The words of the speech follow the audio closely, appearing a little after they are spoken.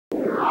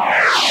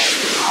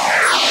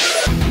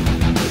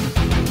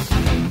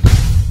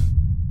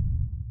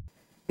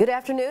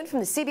afternoon from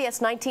the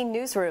CBS 19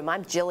 newsroom.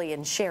 I'm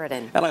Jillian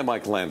Sheridan. And I'm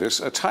Mike Landis.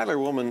 A Tyler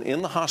woman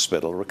in the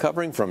hospital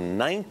recovering from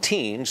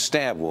 19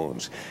 stab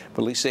wounds.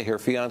 Police say her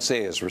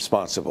fiancé is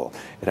responsible.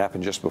 It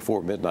happened just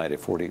before midnight at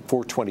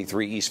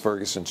 423 East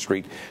Ferguson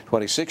Street.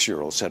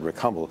 26-year-old Cedric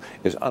Humble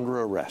is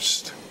under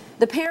arrest.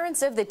 The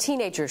parents of the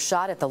teenager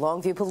shot at the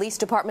Longview Police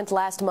Department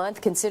last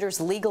month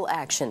considers legal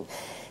action.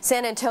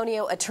 San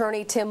Antonio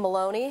attorney Tim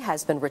Maloney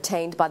has been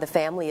retained by the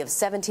family of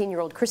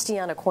 17-year-old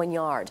Christiana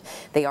Coignard.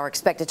 They are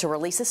expected to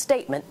release a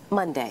statement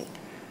Monday.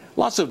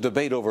 Lots of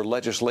debate over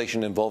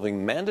legislation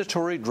involving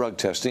mandatory drug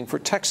testing for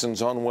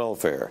Texans on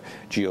welfare.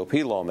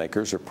 GOP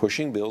lawmakers are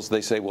pushing bills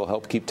they say will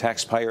help keep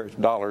taxpayer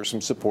dollars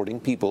from supporting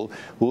people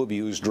who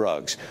abuse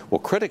drugs. Well,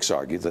 critics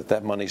argue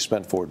that money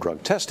spent for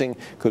drug testing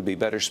could be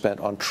better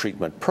spent on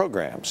treatment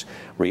programs.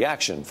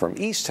 Reaction from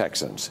East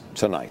Texans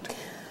tonight.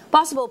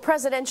 Possible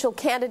presidential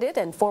candidate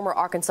and former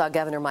Arkansas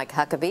Governor Mike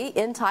Huckabee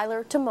in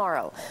Tyler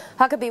tomorrow.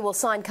 Huckabee will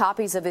sign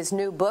copies of his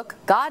new book,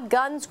 God,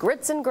 Guns,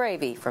 Grits, and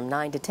Gravy, from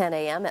 9 to 10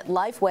 a.m. at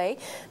Lifeway.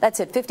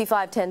 That's at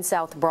 5510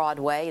 South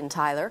Broadway in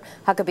Tyler.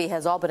 Huckabee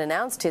has all but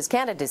announced his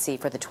candidacy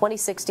for the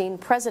 2016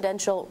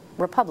 presidential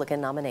Republican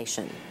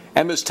nomination.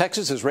 And Miss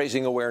Texas is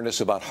raising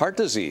awareness about heart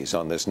disease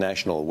on this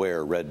National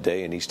Wear Red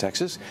Day in East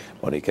Texas.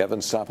 Monique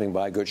Evans stopping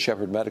by Good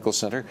Shepherd Medical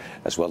Center,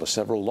 as well as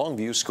several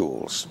Longview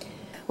schools.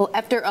 Well,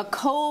 after a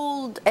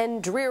cold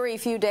and dreary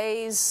few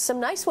days, some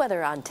nice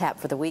weather on tap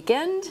for the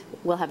weekend.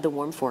 We'll have the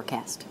warm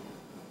forecast.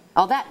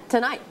 All that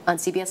tonight on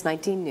CBS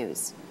 19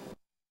 News.